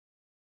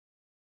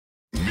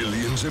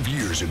Millions of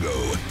years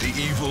ago, the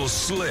evil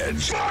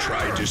Sledge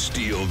tried to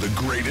steal the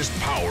greatest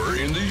power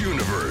in the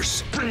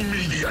universe. Bring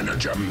me the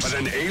energems. But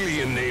an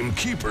alien named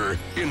Keeper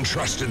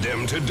entrusted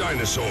them to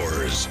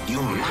dinosaurs. You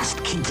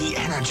must keep the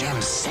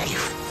energems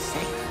safe.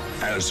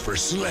 As for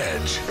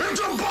Sledge,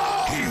 It's a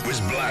ball! he was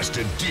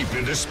blasted deep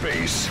into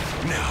space.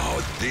 Now,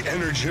 the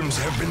energems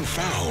have been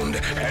found,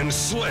 and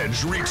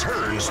Sledge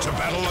returns to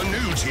battle a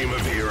new team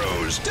of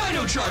heroes.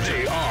 Dino Charge!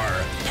 They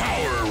are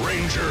Power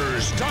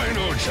Rangers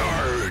Dino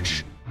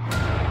Charge!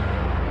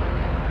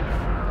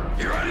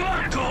 You're in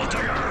luck, Gold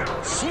Digger!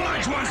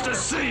 Sledge wants to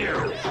see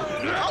you!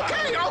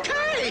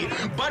 Okay.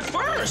 But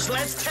first,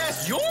 let's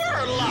test your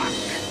luck.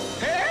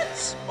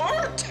 Heads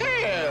or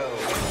tails?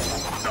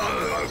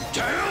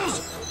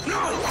 Tails? No,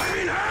 I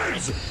mean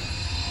heads!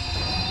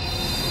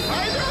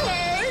 Either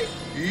way,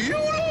 you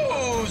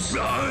lose.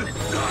 I'm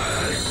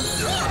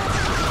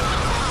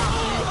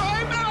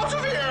out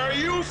of here,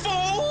 you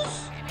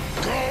fools!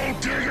 Gold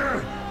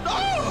Digger!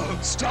 Oh!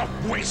 Stop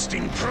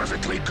wasting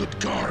perfectly good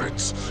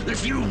guards.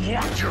 If you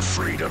want your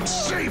freedom,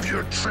 save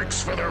your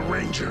tricks for the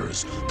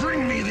Rangers.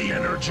 Bring me the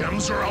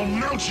energems or I'll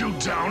melt you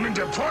down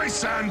into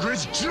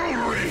Poisandra's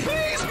jewelry.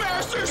 Please,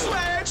 Master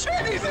Sledge,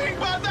 anything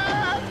but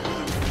that!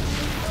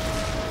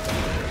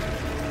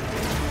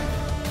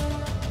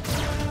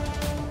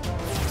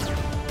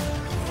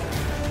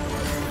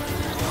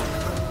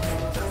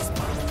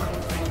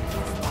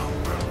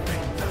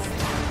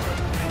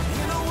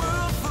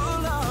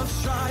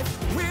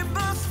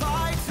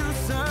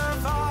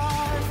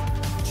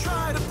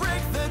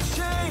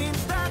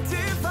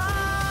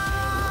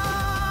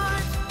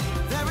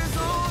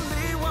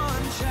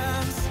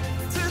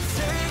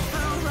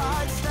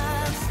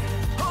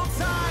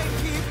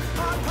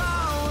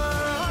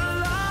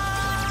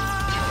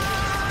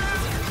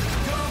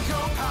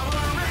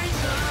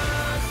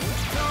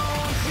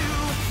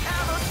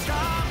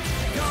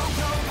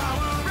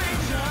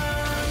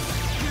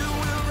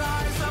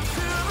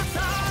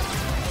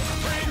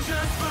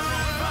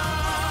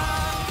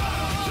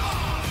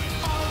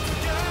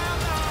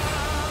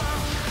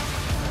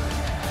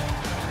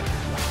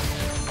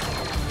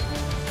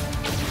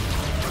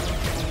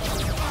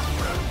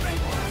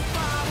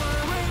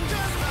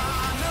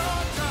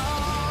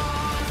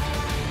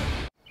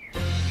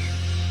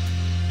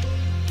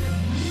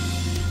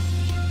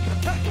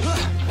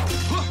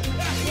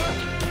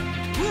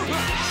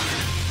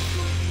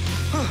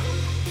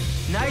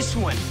 Nice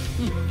one.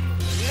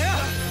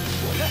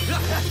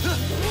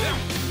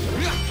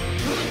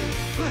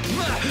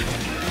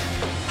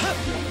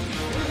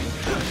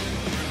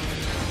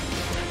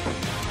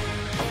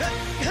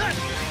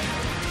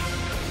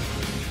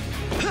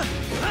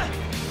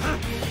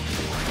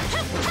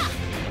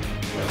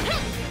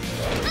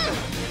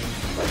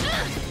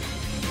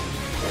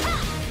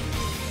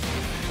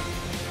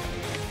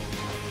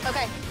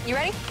 Okay, you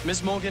ready?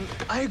 Miss Morgan,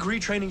 I agree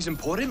training's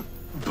important,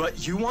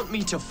 but you want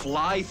me to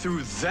fly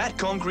through that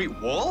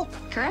concrete wall?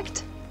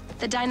 Correct.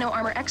 The Dino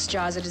Armor X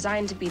jaws are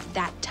designed to be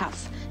that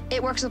tough.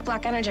 It works with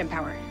black energen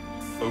power.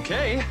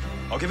 Okay,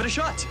 I'll give it a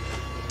shot.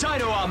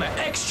 Dino Armor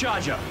X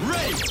Charger,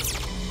 ready!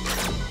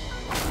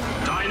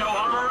 Dino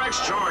Armor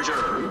X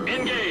Charger,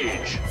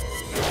 engage!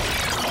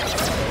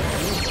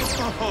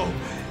 Oh,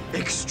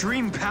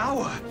 extreme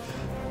power.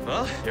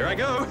 Well, here I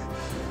go.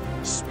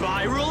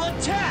 Spiral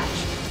attack!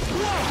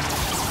 Whoa!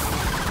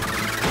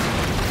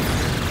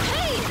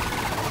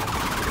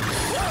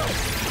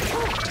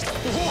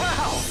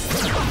 Wow!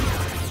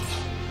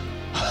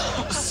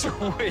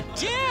 Sweet.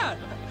 Yeah!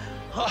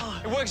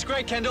 It works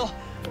great, Kendall.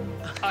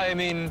 I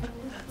mean,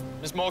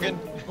 Miss Morgan.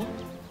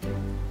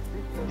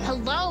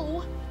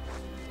 Hello?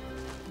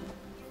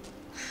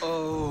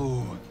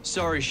 Oh,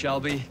 sorry,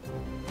 Shelby.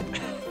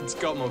 It's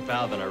got more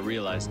power than I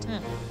realized.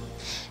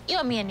 You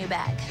owe me a new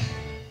bag.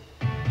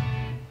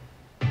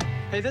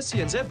 Hey, that's the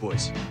NZ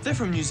boys. They're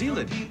from New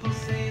Zealand.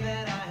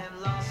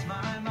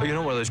 Oh, you're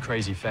not one of those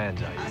crazy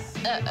fans, are you?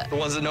 The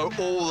ones that know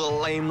all the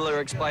lame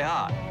lyrics by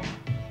heart.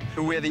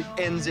 Who wear the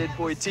NZ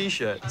boy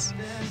t-shirts.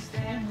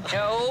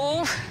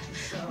 No,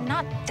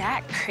 not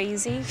that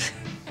crazy.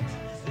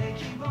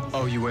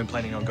 Oh, you weren't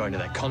planning on going to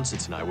that concert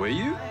tonight, were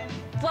you?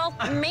 Well,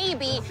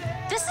 maybe.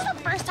 This is the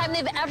first time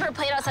they've ever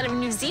played outside of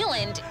New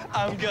Zealand.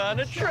 I'm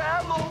gonna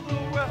travel the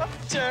world,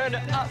 turn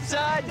it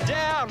upside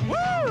down.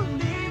 Woo!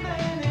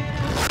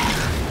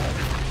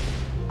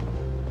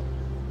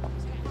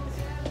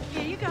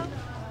 Here you go.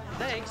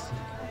 Thanks.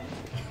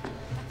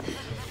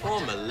 For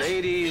my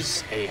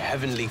ladies, a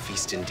heavenly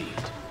feast indeed.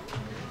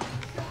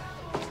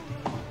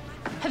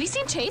 Have you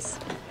seen Chase?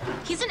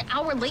 He's an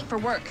hour late for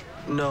work.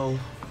 No.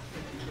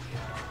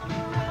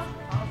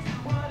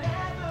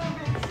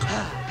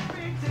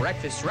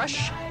 Breakfast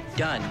rush,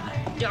 done.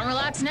 Don't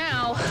relax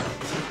now.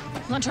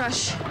 Lunch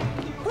rush.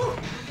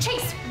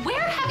 Chase,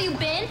 where have you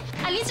been?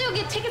 I need to go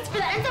get tickets for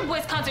the NZ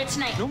Boys concert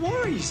tonight. No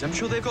worries, I'm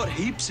sure they've got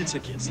heaps of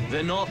tickets.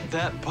 They're not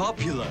that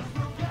popular.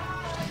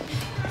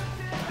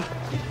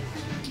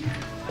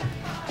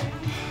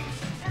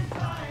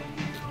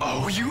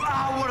 Oh, you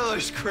are one of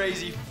those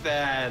crazy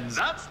fans.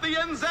 That's the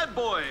NZ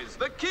Boys,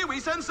 the Kiwi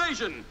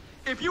sensation.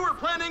 If you were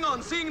planning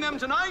on seeing them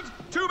tonight,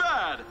 too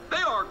bad.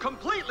 They are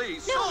completely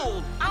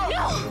sold out.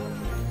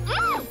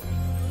 No!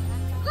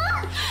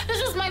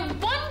 This was my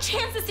one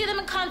chance to see them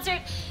in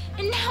concert,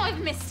 and now I've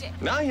missed it.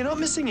 No, you're not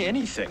missing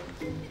anything.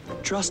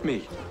 Trust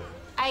me.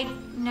 I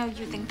know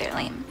you think they're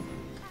lame.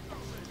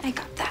 I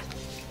got that.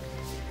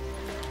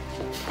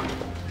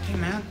 Hey,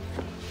 man.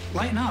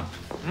 Lighten up.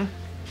 You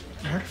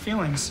hurt her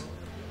feelings.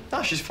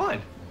 No, she's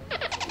fine.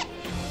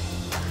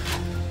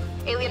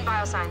 Alien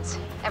biosigns.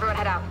 Everyone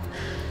head out.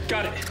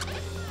 Got it.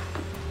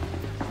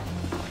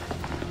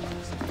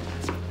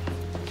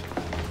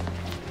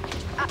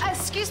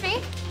 Excuse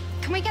me?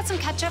 Can we get some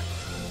ketchup?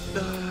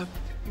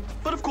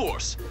 But of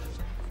course.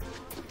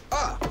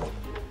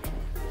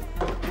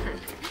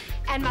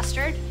 And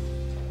mustard?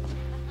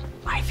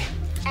 Ivan.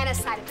 And a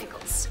side of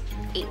pickles.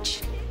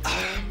 Each.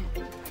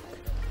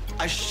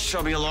 I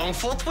shall be along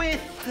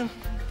forthwith.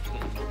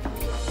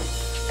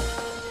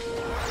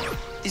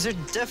 These are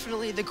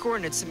definitely the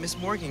coordinates that Miss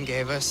Morgan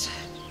gave us.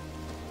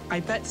 I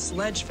bet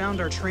Sledge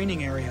found our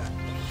training area.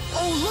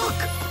 Oh, look!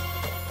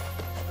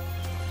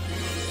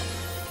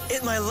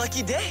 It's my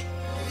lucky day.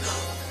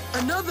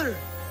 Another!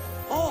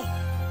 Oh!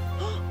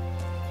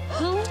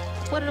 Who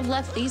would have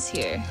left these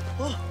here?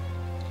 Oh.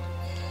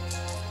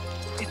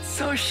 It's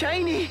so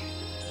shiny!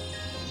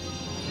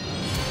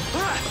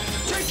 Ah,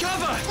 take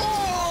cover!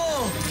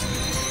 Oh!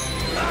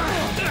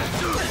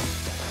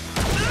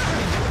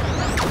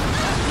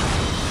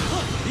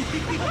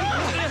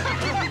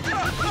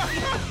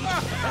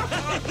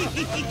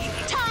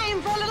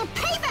 Time for a little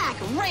payback,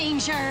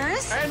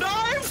 Rangers! And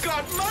I've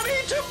got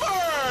money to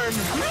burn!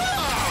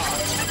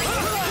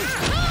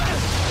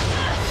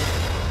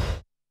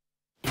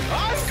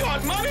 I've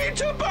got money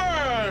to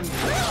burn!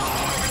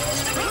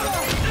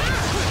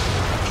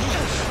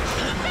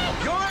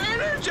 Your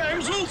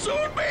energems will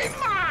soon be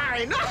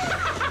mine!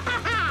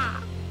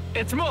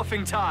 It's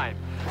morphing time.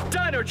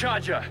 Dino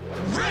Charger.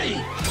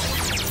 Ready!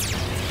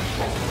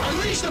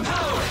 Unleash the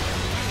power!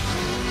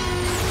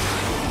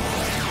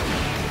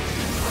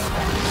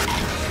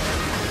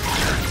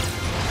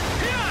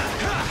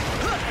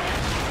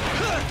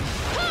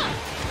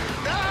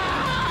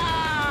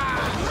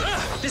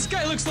 This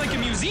guy looks like a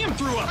museum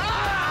threw up.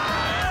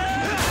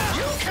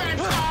 You can't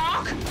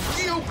talk!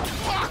 You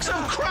box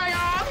of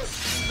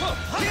crayons!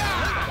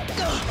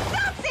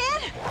 That's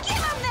it! Give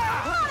him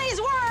their money's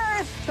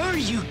worth! Are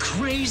you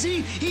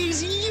crazy?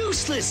 He's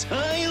useless.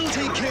 I'll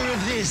take care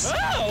of this.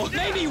 Oh,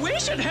 maybe we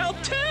should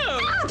help too.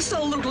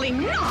 Absolutely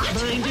not!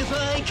 Mind if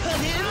I cut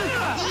him?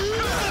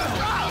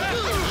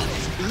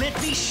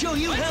 Let me show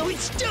you how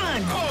it's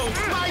done. Oh,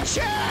 my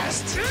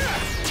chest!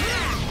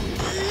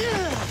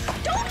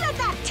 Don't let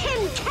that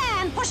tin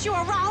can push you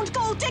around,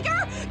 Gold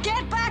Digger!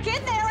 Get back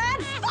in there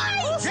and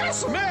fight!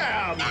 Yes,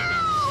 ma'am!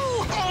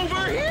 Now!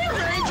 Over here,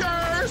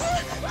 Rangers!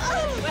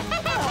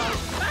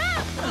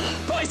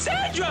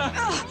 Lysandra!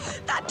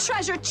 That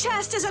treasure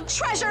chest is a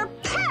treasure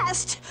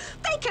pest!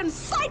 They can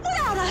fight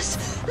without us!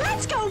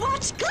 Let's go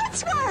watch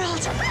Glitz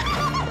World!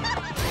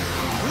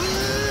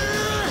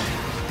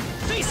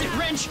 Face it,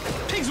 Wrench!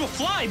 Pigs will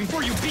fly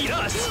before you beat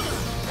us!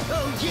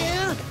 Oh,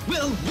 yeah?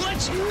 Well,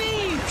 watch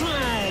me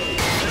fly!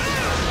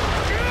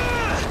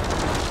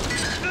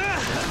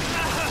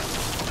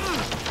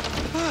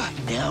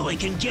 Now I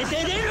can get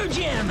that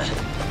energem!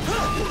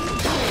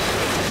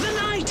 The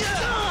night!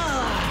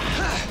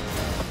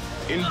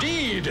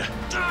 Indeed.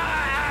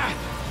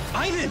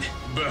 Ivan!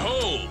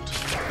 Behold,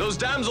 those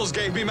damsels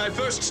gave me my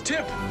first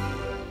tip.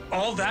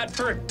 All that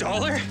for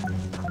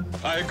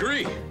 $1? I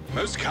agree.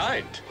 Most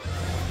kind.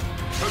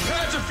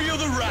 Prepare to feel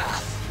the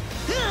wrath.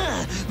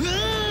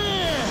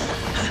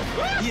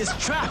 He is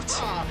trapped.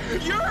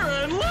 You're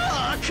in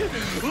luck!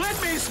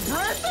 Let me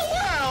spread the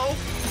wealth!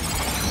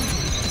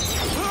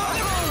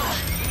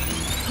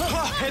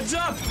 Heads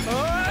up!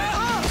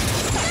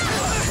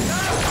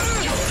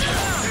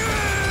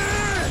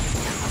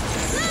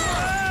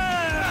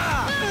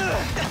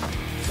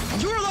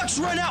 Your luck's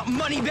run out,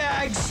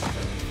 moneybags!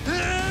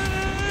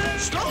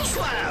 Stone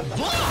slab!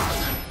 Block!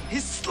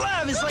 His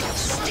slab is like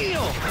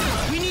steel!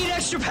 We need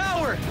extra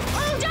power!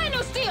 Oh,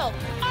 Dino Steel!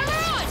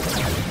 Armor on!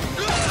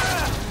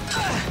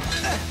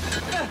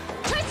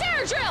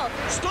 Tricera Drill!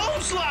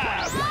 Stone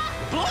slab!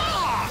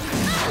 Block!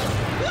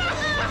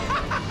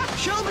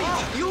 Shelby,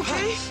 you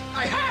okay?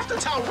 I have to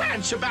tell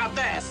Wrench about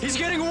this! He's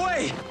getting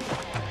away!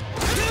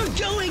 You're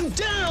going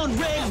down,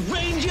 Red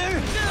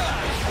Ranger!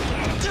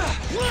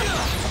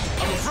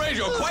 I'm afraid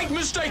you're quite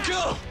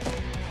mistaken.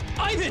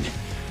 Ivan!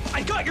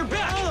 I got your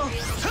back!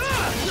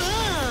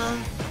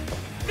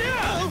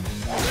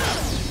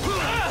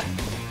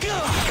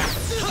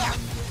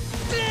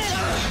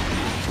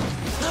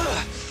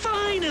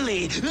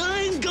 Finally,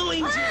 I'm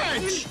going to...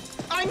 Wrench!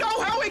 I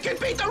know how we can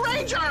beat the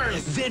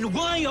Rangers! Then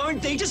why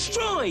aren't they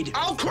destroyed?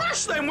 I'll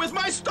crush them with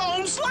my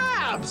stone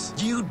slabs!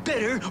 You'd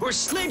better, or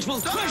Sledge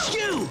will crush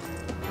you!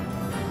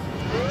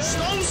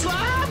 Stone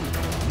slab?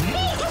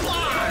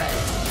 Multiply!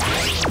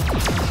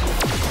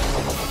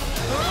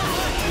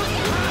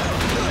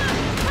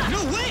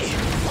 No way!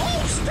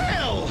 Hold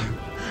still!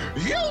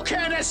 You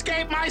can't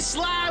escape my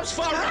slabs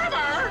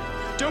forever!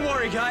 Don't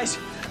worry, guys.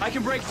 I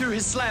can break through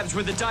his slabs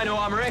with the Dino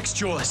Armor X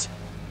jaws.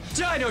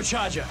 Dino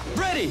Charger,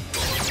 ready!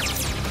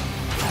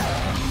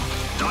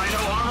 Dino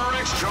Armor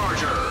X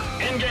Charger,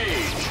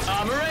 engage!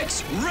 Armor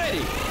X,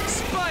 ready!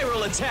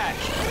 Spiral attack!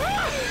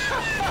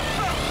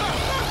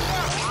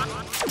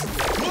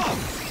 Whoa!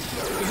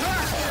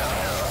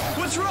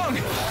 What's wrong?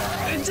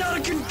 It's out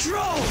of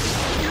control!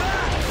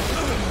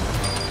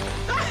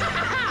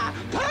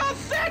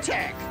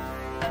 Pathetic!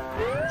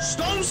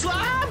 Stone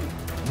slab,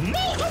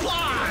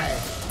 multiply!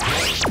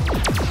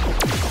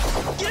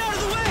 Get out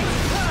of the way!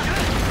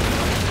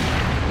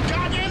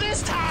 Got you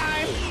this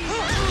time!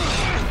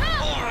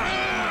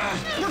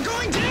 We're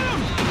going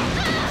down!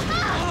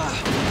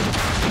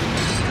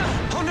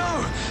 Oh no!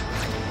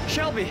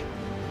 Shelby,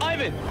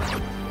 Ivan,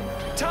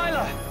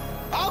 Tyler!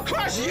 I'll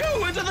crush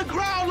you into the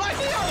ground like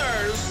the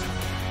others!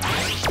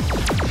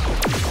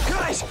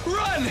 Guys,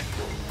 run!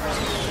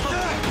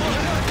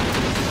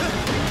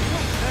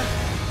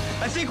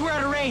 I think we're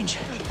out of range.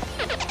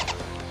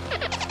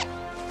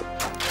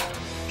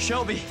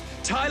 Shelby,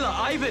 Tyler,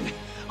 Ivan,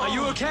 are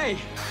you okay?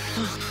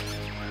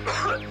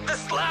 The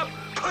slab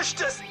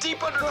pushed us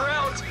deep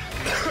underground.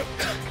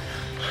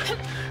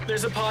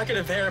 There's a pocket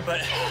of air,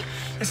 but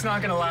it's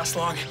not gonna last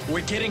long.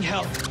 We're getting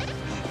help.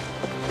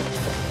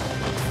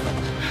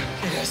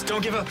 Yes,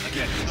 don't give up.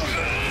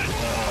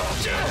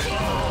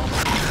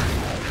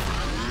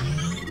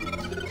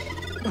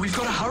 We've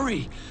got to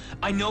hurry.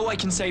 I know I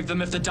can save them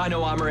if the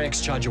Dino Armor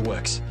X Charger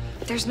works.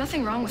 There's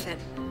nothing wrong with it.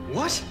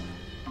 What?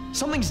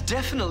 Something's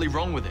definitely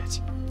wrong with it.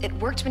 It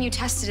worked when you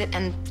tested it,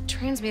 and the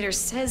transmitter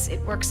says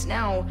it works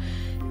now.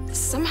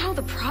 Somehow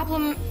the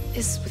problem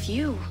is with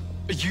you.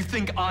 You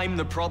think I'm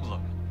the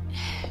problem?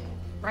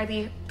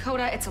 Riley,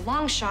 Coda, it's a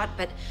long shot,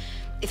 but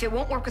if it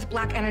won't work with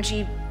black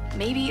energy,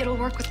 maybe it'll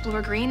work with blue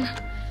or green.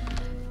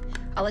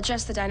 I'll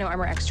adjust the Dino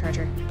Armor X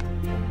Charger.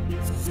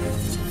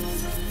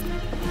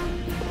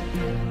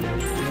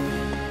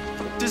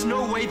 There's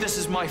no way this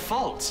is my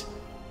fault.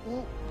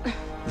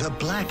 The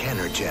black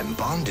energem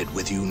bonded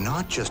with you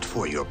not just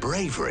for your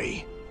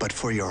bravery, but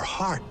for your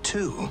heart,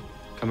 too.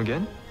 Come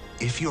again?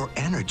 If your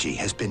energy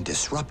has been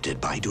disrupted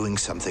by doing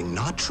something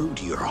not true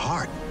to your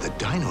heart, the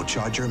Dino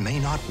Charger may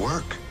not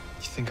work.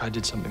 You think I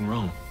did something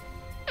wrong?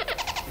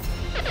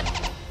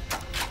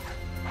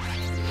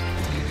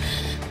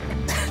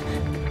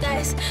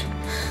 Guys,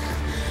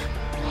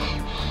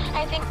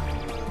 I think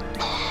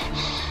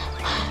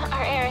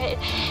our air,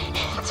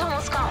 it's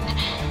almost gone.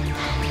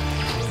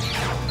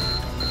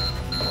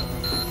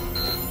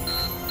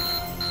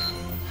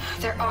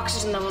 Their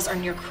oxygen levels are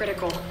near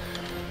critical.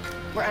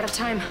 We're out of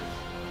time.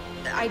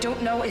 I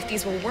don't know if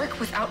these will work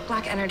without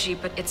black energy,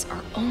 but it's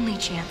our only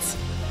chance.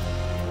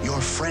 Your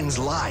friends'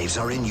 lives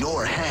are in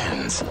your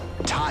hands.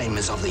 Time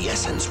is of the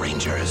essence,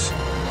 Rangers.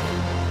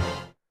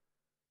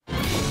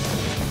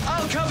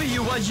 I'll cover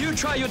you while you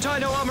try your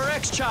Dino Armor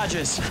X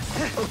Chargers.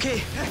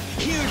 Okay,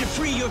 here to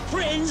free your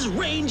friends,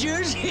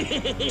 Rangers.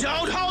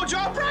 Don't hold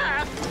your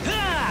breath!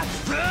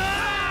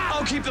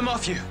 I'll keep them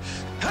off you.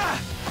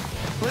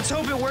 Let's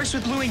hope it works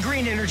with blue and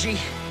green energy.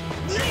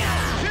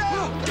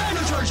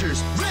 Dino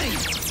Chargers, ready!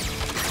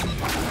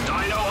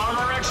 Dino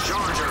Armor X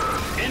Charger,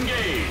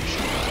 engage!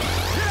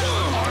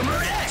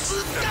 Armor X!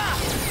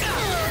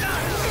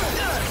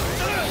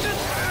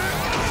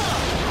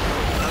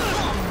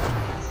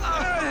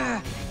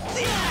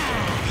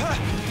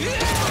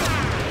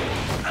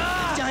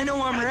 Dino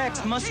Armor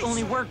X must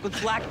only work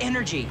with black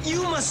energy.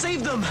 You must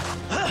save them!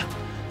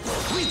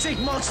 We take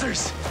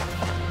monsters!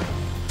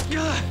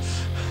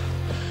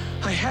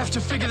 I have to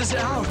figure this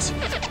out!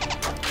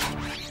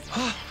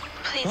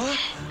 Please.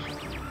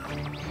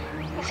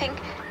 I think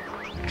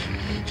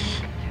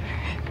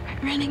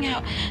I'm running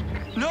out.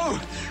 No!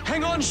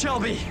 Hang on,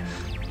 Shelby!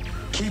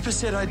 Keeper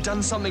said I'd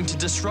done something to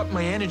disrupt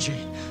my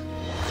energy.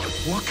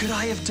 What could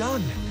I have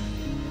done?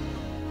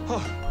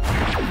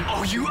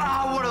 Oh, you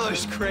are one of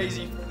those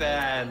crazy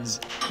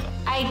fans.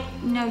 I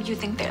know you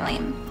think they're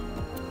lame.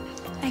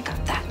 I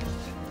got that.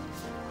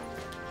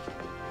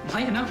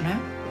 Lighten up,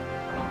 man.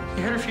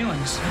 You hurt her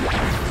feelings.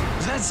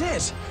 That's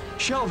it!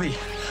 Shelby,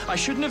 I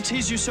shouldn't have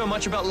teased you so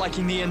much about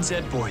liking the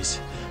NZ boys.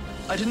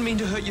 I didn't mean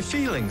to hurt your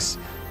feelings,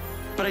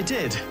 but I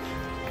did.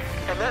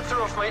 And that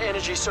threw off my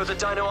energy so the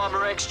Dino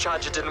Armor X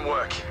Charger didn't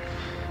work.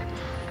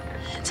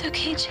 It's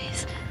okay,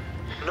 Chase.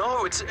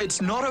 No,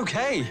 it's not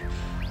okay.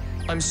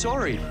 I'm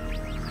sorry.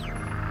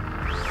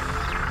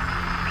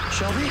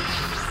 Shelby?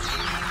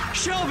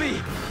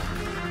 Shelby!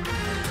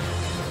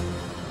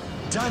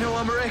 Dino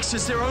Armor X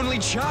is their only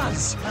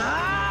chance.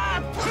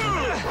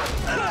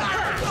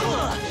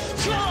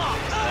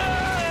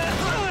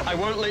 I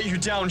won't let you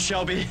down,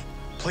 Shelby.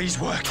 Please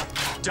work.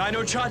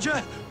 Dino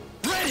Charger,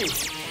 ready!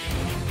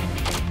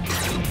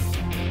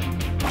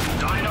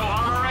 Dino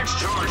Armor X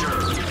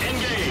Charger,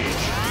 engage!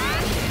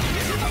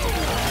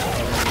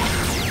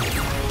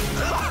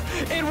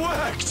 It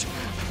worked!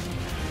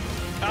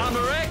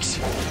 Armor X,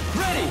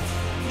 ready!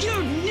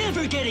 You're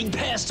never getting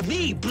past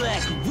me,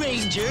 Black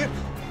Ranger!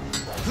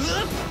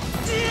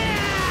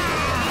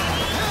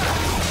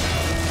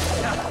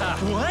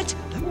 What?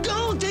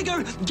 Gold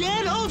digger,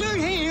 get over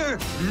here!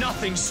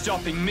 Nothing's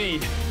stopping me.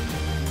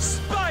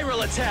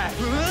 Spiral attack!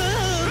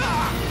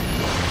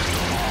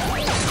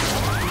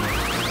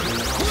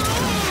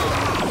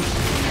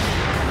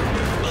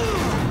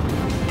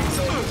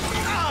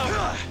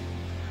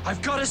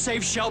 I've got to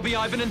save Shelby,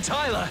 Ivan, and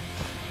Tyler.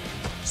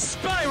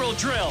 Spiral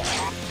drill!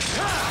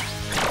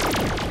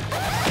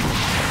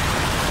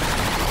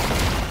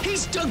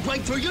 He's dug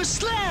right through your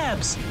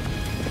slabs!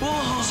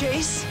 Whoa.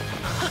 Chase,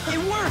 it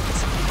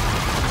worked!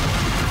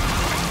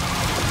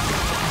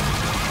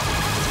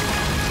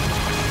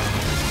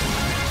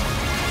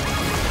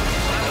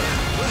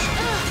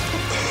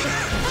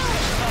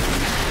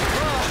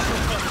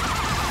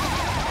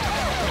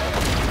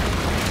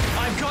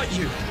 I've got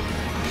you!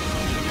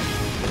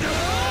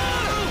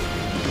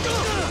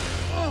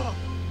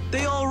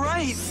 They all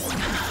right?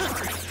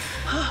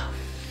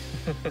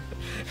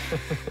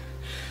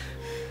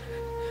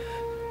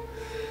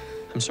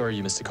 I'm sorry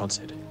you missed the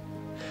concert.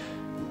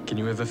 Can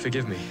you ever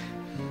forgive me?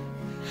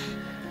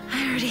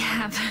 I already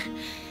have.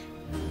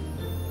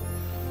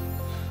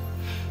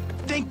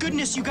 Thank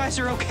goodness you guys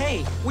are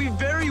okay. We're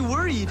very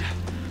worried.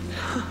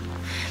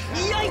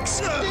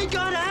 Yikes! They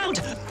got out!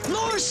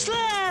 More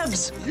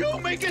slabs! You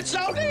make it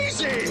sound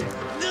easy!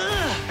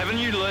 Haven't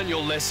you learned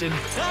your lesson?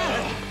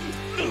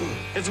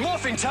 It's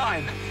morphing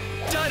time!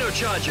 Dino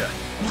Charger,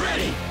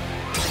 ready!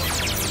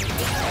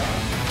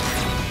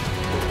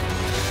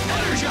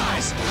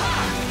 Energize!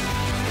 Ha!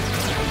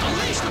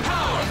 Unleash the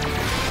power!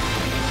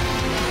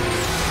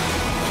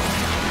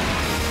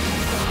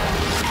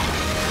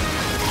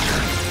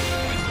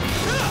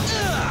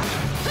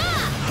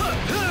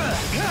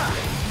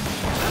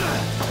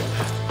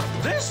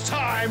 This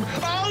time,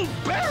 I'll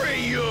bury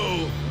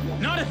you!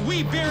 Not if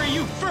we bury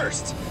you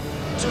first!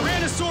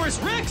 Tyrannosaurus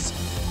Rex,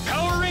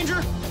 Power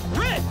Ranger,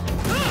 red!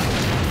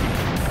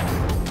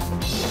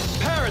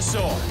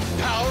 Parasaur,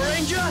 Power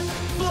Ranger,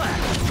 black!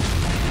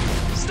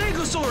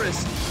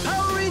 Stegosaurus,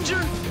 Power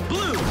Ranger,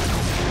 blue.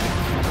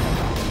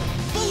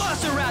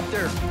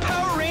 Velociraptor,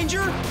 Power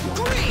Ranger,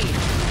 green.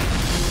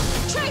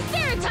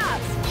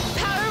 Triceratops,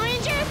 Power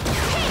Ranger,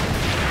 pink.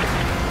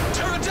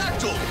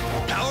 Pterodactyl,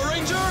 Power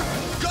Ranger,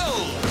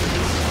 gold!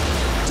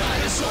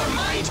 Dinosaur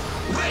Might,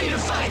 ready to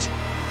fight!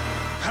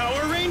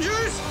 Power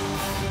Rangers,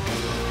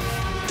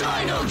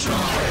 Dino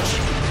Charge!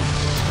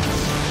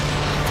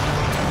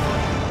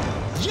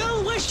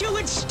 You wish you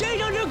had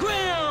stayed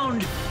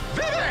underground!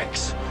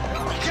 Vivix!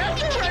 Get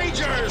the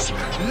Rangers!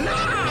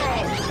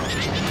 Now!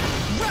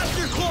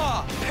 Raptor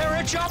Claw,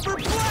 Parachopper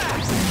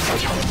Blast.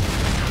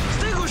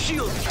 Stego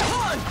Shield,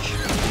 punch.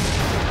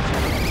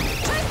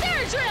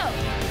 Triceradrill.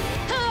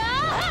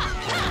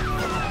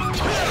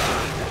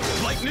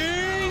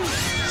 Lightning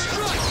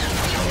strike!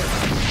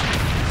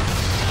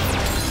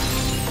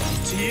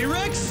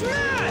 T-Rex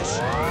smash!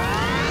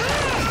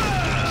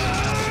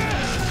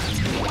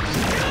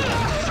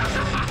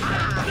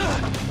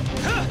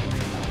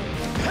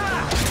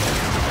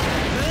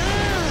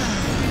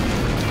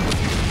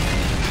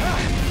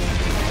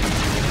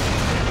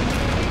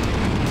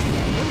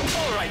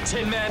 All right,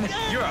 Tin Man,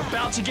 you're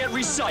about to get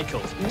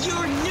recycled.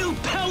 Your new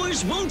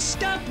powers won't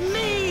stop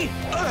me!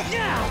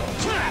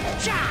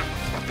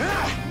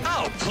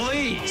 Oh,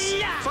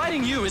 please!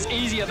 Fighting you is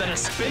easier than a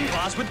spin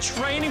class with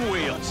training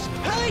wheels.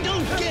 I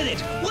don't get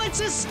it! What's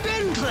a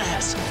spin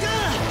class?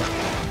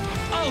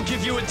 I'll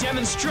give you a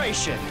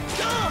demonstration.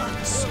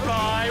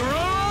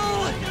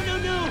 Spiral!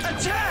 No!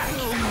 Attack!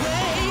 No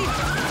way!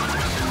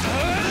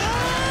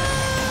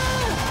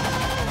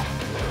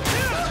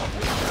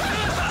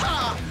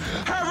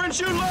 Haven't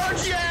you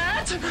learned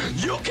yet?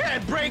 You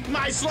can't break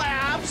my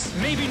slabs!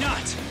 Maybe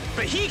not,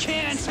 but he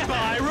can.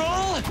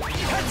 Spiral!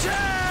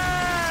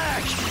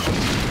 Attack!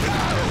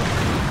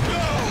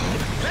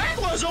 That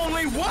was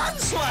only one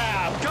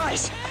slab!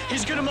 Guys,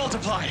 he's gonna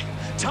multiply.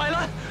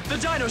 Tyler, the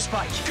Dino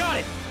Spike. Got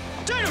it.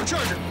 Dino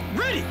Charger,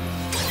 ready.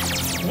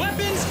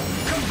 Weapons,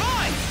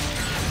 combine.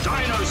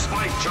 Dino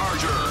Spike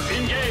Charger,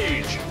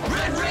 engage!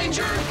 Red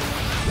Ranger,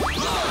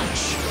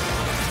 launch.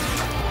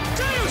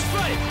 Dino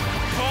Spike,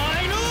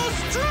 final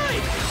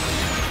strike.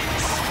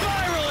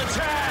 Spiral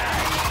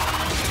attack.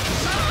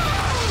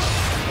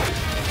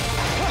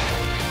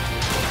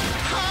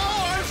 How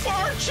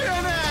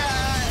unfortunate!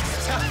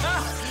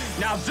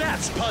 Now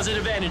that's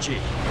positive energy.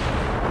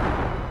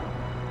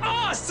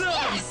 Awesome!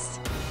 Yes!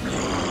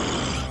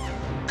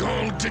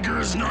 Gold Digger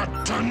is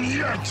not done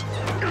yet.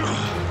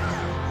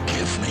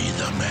 Give me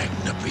the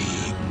Magna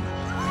Beam.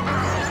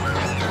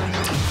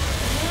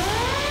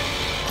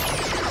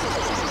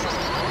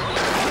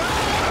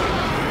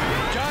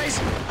 Guys,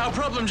 our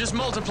problem just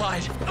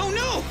multiplied. Oh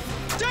no!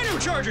 Dino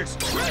Chargers,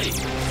 ready!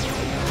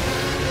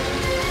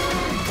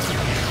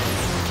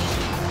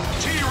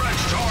 T-Rex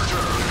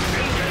Charger,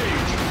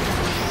 engage!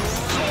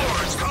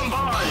 Swords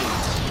combined!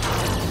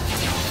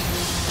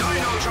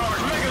 Dino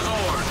Charge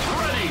Megazord,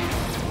 ready!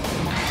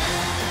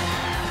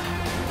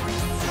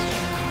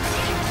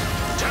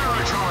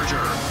 Terra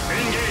Charger,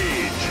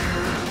 engage!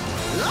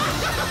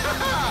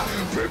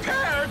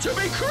 Prepare to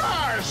be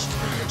crushed!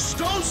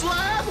 Stone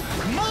Slab,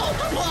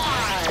 multiply!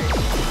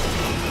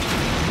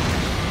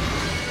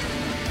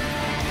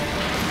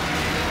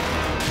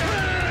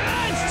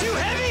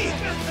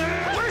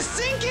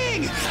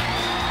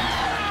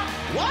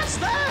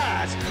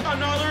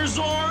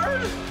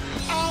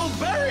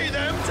 bury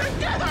them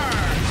together!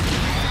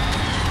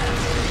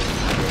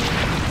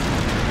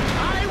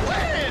 I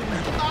win!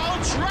 I'll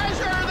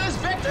treasure this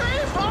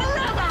victory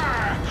forever!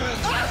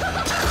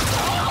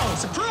 Oh,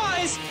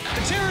 surprise!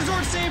 The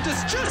Terrorzord saved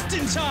us just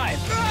in time!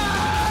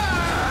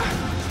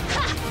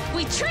 Ha!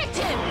 We tricked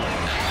him!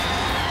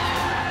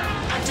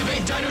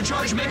 Activate Dino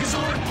Charge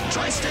Megazord,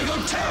 Tri-Stego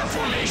Terra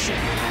Formation!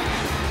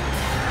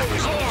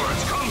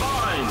 Zords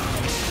combine!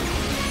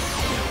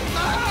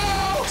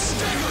 Oh!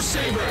 Stego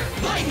Saber,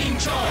 Lightning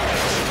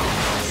Charge!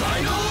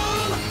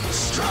 Final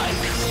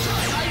Strike!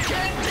 I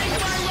can't dig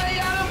my way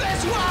out of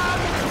this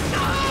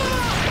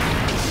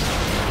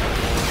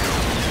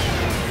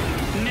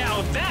one!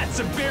 Now that's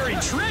a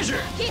buried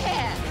treasure!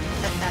 Yeah!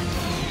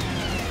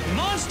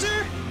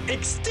 Monster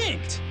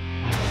extinct!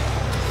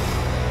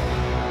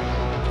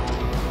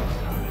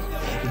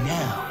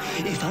 Now,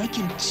 if I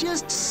can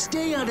just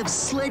stay out of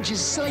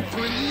Sledge's sight for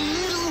a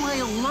little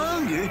while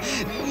longer,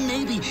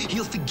 maybe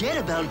he'll forget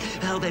about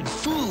how that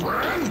fool...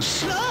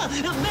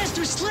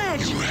 Master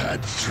Sledge! You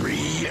had 3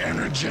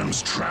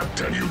 energems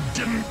trapped and you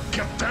didn't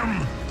get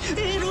them?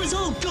 It was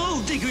all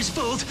Gold Digger's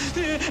fault,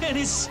 and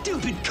his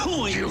stupid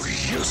coins. You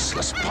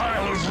useless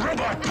pile of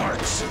robot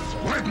parts!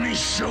 Let me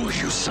show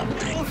you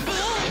something.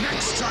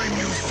 Next time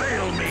you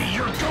fail me,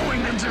 you're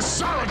going into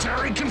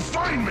solitary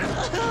confinement.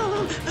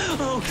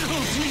 Oh,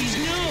 please,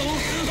 no!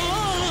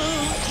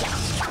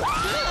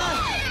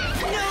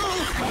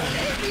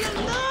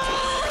 No!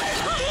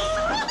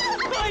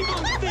 I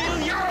won't fail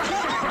you!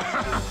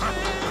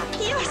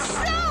 You're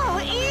so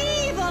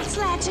evil,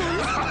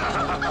 Sledgems!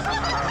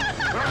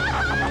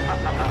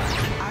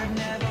 I've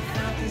never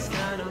felt this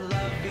kind of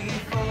love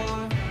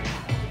before.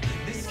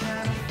 This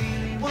kind of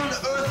feeling. What on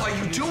earth are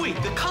you doing?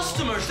 The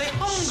customers, they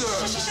hunger!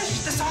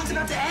 The song's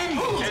about to end!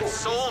 It's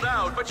sold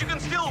out, but you can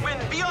still win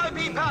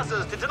VIP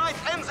passes to tonight's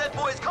NZ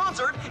Boys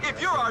concert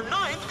if you're our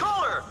 9th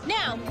caller!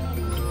 Now!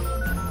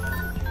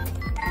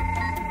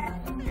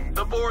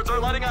 The boards are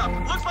lighting up.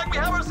 Looks like we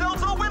have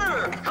ourselves a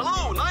winner!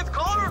 Hello, 9th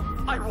caller?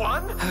 I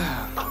won?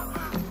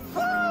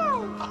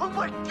 Woo! Oh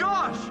my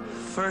gosh!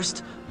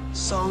 First,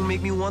 song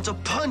make me want to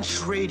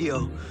punch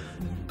radio.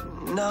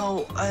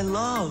 Now I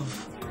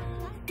love.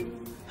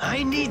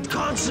 I need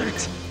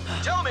concert!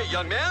 Tell me,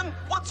 young man,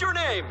 what's your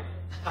name?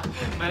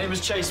 My name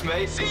is Chase,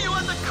 mate. See you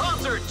at the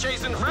concert,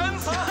 Chase and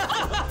friends!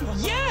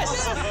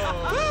 Yes!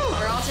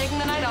 We're all taking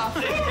the night off.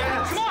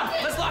 Come on,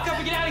 let's lock up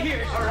and get out of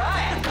here. All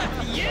right.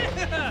 Yeah.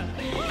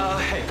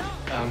 Hey,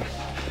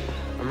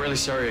 I'm really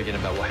sorry again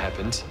about what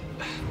happened.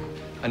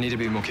 I need to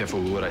be more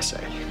careful with what I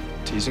say.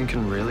 Teasing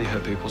can really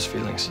hurt people's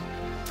feelings.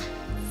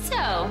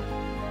 So,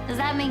 does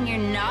that mean you're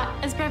not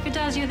as perfect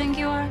as you think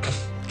you are?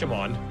 Come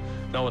on,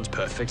 no one's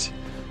perfect.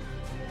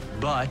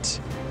 But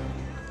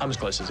I'm as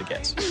close as it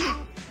gets.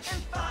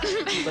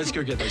 Let's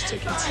go get those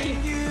tickets.